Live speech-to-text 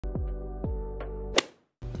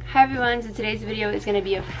Hi everyone, so today's video is going to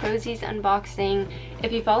be a Prozis unboxing.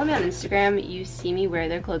 If you follow me on Instagram, you see me wear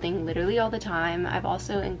their clothing literally all the time. I've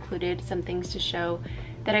also included some things to show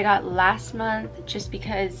that I got last month just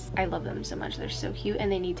because I love them so much. They're so cute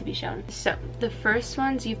and they need to be shown. So the first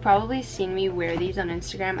ones, you've probably seen me wear these on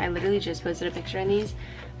Instagram. I literally just posted a picture in these,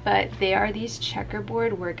 but they are these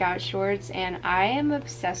checkerboard workout shorts and I am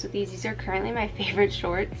obsessed with these. These are currently my favorite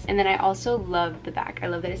shorts. And then I also love the back. I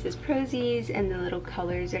love that it says Prozis and the little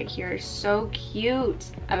colors right here are so cute.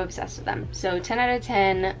 I'm obsessed with them. So 10 out of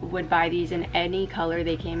 10 would buy these in any color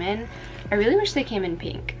they came in. I really wish they came in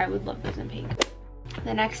pink. I would love those in pink.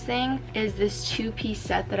 The next thing is this two-piece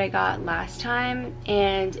set that I got last time,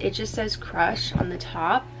 and it just says Crush on the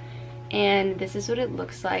top. And this is what it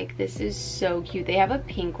looks like. This is so cute. They have a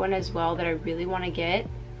pink one as well that I really want to get,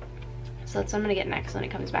 so that's what I'm gonna get next when it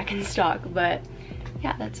comes back in stock. But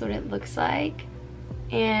yeah, that's what it looks like,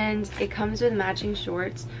 and it comes with matching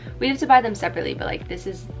shorts. We have to buy them separately, but like this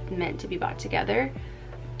is meant to be bought together.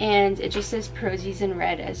 And it just says Prozis in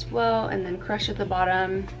red as well, and then Crush at the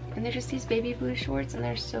bottom, and they're just these baby blue shorts and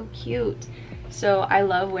they're so cute. So I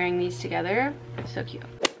love wearing these together. So cute.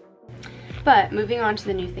 But moving on to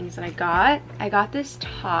the new things that I got this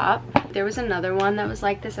top. There was another one that was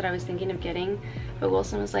like this that I was thinking of getting, but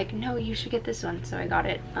Wilson was like, no, you should get this one, so I got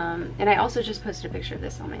it. And I also just posted a picture of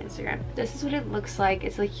this on my Instagram. This is what it looks like.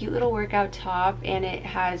 It's a cute little workout top, and it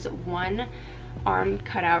has one arm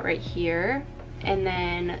cut out right here, and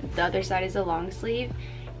then the other side is a long sleeve,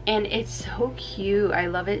 and it's so cute. I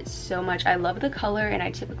love it so much. I love the color, and I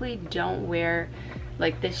typically don't wear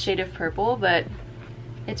like this shade of purple, but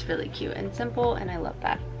it's really cute and simple, and I love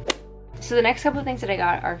that. So the next couple of things that I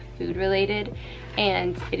got are food related,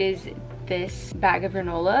 and it is this bag of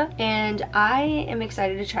granola, and I am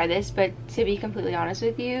excited to try this, but to be completely honest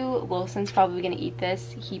with you, Wilson's probably gonna eat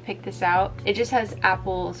this. He picked this out. It just has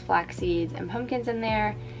apples, flax seeds, and pumpkins in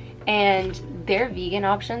there, and their vegan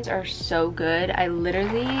options are so good. I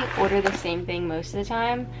literally order the same thing most of the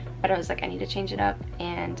time, but I was like, I need to change it up,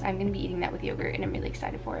 and I'm gonna be eating that with yogurt, and I'm really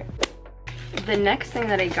excited for it. The next thing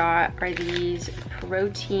that I got are these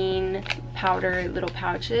protein powder little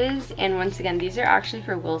pouches, and once again, these are actually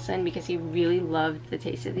for Wilson because he really loved the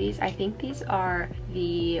taste of these. I think these are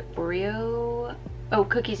the Oreo,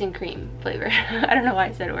 cookies and cream flavor. I don't know why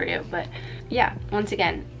I said Oreo, but yeah, once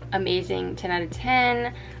again, amazing, 10 out of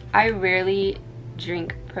 10. I rarely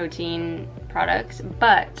drink protein products,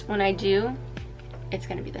 but when I do, it's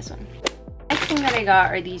gonna be this one. Next thing that I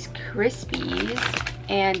got are these Crispies,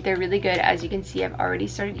 and they're really good. As you can see, I've already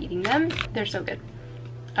started eating them. They're so good.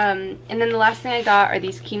 And then the last thing I got are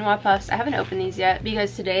these quinoa puffs. I haven't opened these yet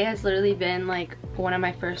because today has literally been like one of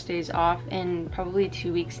my first days off in probably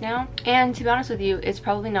 2 weeks now. And to be honest with you, it's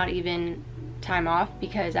probably not even time off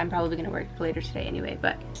because I'm probably gonna work later today anyway.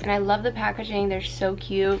 And I love the packaging. They're so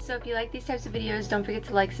cute. So if you like these types of videos, don't forget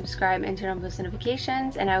to like, subscribe, and turn on post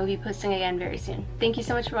notifications, and I will be posting again very soon. Thank you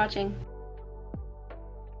so much for watching.